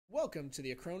Welcome to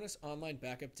the Acronis online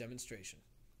backup demonstration.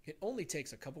 It only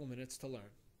takes a couple minutes to learn.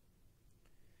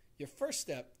 Your first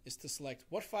step is to select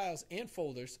what files and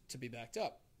folders to be backed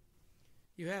up.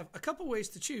 You have a couple ways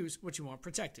to choose what you want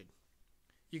protected.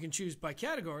 You can choose by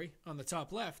category on the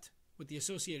top left with the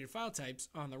associated file types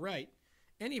on the right,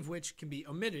 any of which can be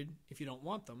omitted if you don't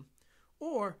want them,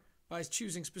 or by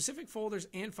choosing specific folders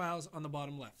and files on the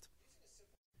bottom left.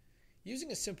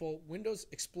 Using a simple Windows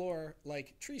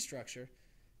Explorer-like tree structure,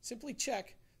 simply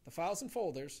check the files and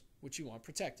folders which you want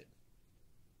protected.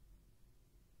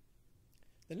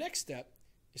 The next step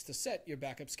is to set your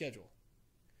backup schedule.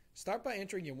 Start by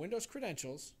entering your Windows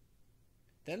credentials,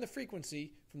 then the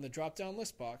frequency from the drop-down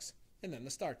list box, and then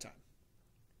the start time.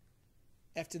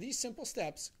 After these simple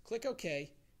steps, click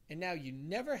OK, and now you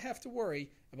never have to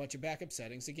worry about your backup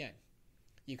settings again.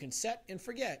 You can set and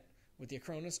forget with the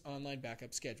Acronis Online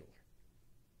Backup Scheduler.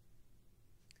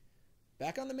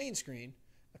 Back on the main screen,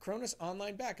 Acronis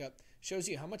Online Backup shows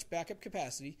you how much backup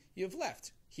capacity you have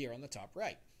left here on the top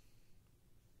right.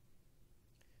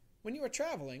 When you are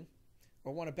traveling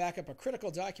or want to back up a critical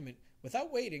document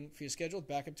without waiting for your scheduled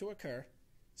backup to occur,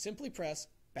 simply press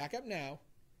Backup Now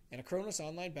and Acronis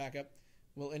Online Backup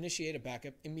will initiate a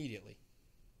backup immediately.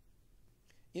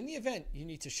 In the event you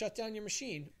need to shut down your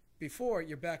machine before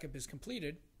your backup is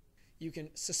completed, you can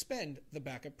suspend the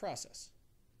backup process.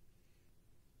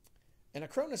 An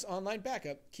Acronis Online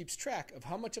Backup keeps track of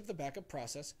how much of the backup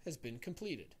process has been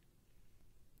completed.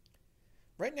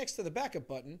 Right next to the Backup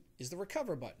button is the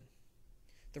Recover button.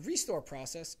 The restore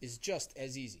process is just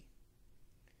as easy.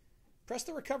 Press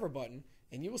the Recover button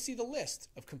and you will see the list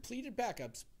of completed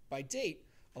backups by date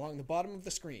along the bottom of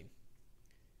the screen.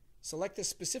 Select the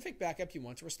specific backup you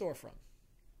want to restore from.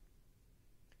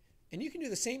 And you can do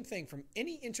the same thing from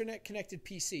any internet-connected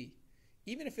PC,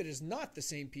 even if it is not the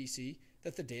same PC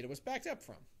that the data was backed up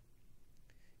from.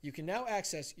 You can now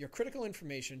access your critical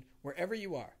information wherever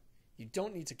you are. You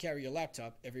don't need to carry your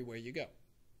laptop everywhere you go.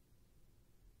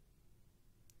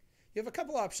 You have a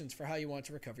couple options for how you want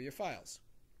to recover your files.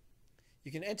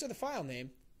 You can enter the file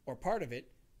name, or part of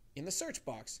it, in the search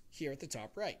box here at the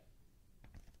top right.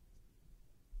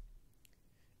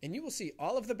 And you will see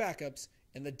all of the backups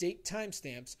and the date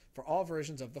timestamps for all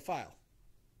versions of the file.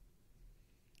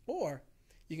 Or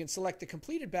you can select the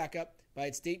completed backup by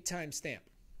its date timestamp.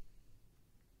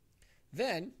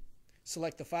 Then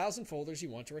select the files and folders you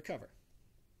want to recover.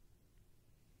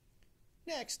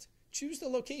 Next, choose the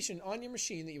location on your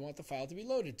machine that you want the file to be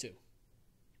loaded to.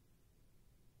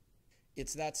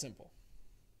 It's that simple.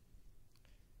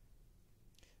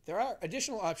 There are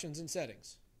additional options and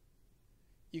settings.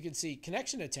 You can see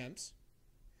connection attempts,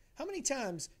 how many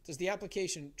times does the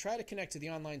application try to connect to the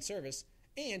online service,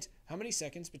 and how many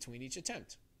seconds between each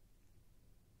attempt.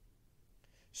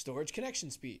 Storage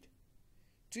connection speed.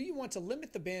 Do you want to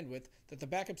limit the bandwidth that the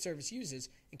backup service uses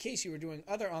in case you are doing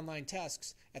other online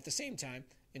tasks at the same time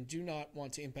and do not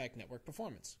want to impact network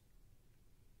performance?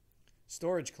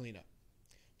 Storage cleanup.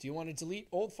 Do you want to delete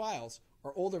old files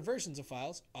or older versions of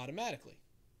files automatically?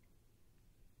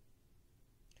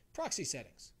 Proxy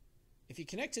settings. If you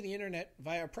connect to the internet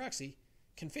via a proxy,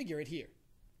 configure it here.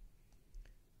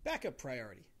 Backup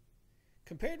priority.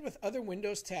 Compared with other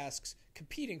Windows tasks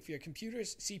competing for your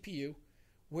computer's CPU,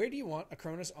 where do you want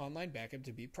Acronis Online Backup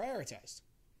to be prioritized?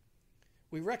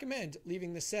 We recommend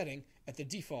leaving the setting at the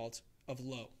default of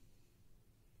low.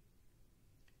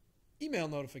 Email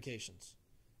notifications.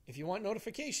 If you want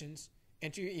notifications,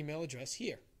 enter your email address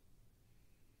here.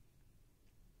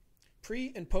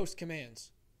 Pre- and post commands.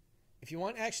 If you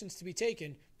want actions to be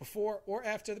taken before or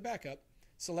after the backup,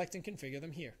 select and configure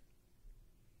them here.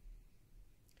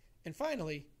 And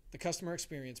finally, the Customer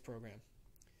Experience Program.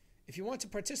 If you want to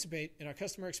participate in our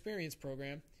Customer Experience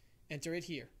Program, enter it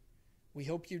here. We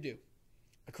hope you do.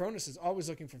 Acronis is always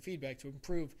looking for feedback to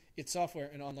improve its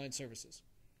software and online services.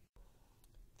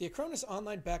 The Acronis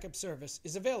Online Backup Service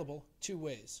is available two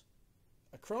ways.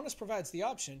 Acronis provides the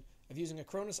option of using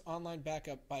Acronis Online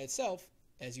Backup by itself,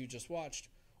 as you just watched,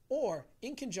 or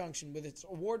in conjunction with its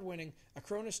award-winning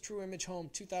Acronis TrueImage Home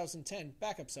 2010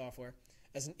 backup software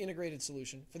as an integrated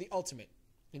solution for the ultimate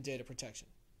in data protection.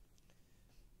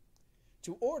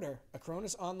 To order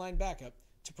Acronis Online Backup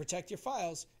to protect your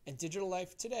files and digital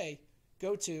life today,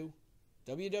 go to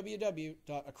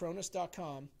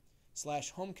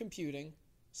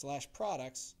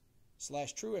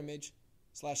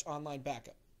www.acronis.com/homecomputing/products/trueimage/online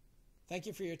backup. Thank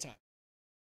you for your time.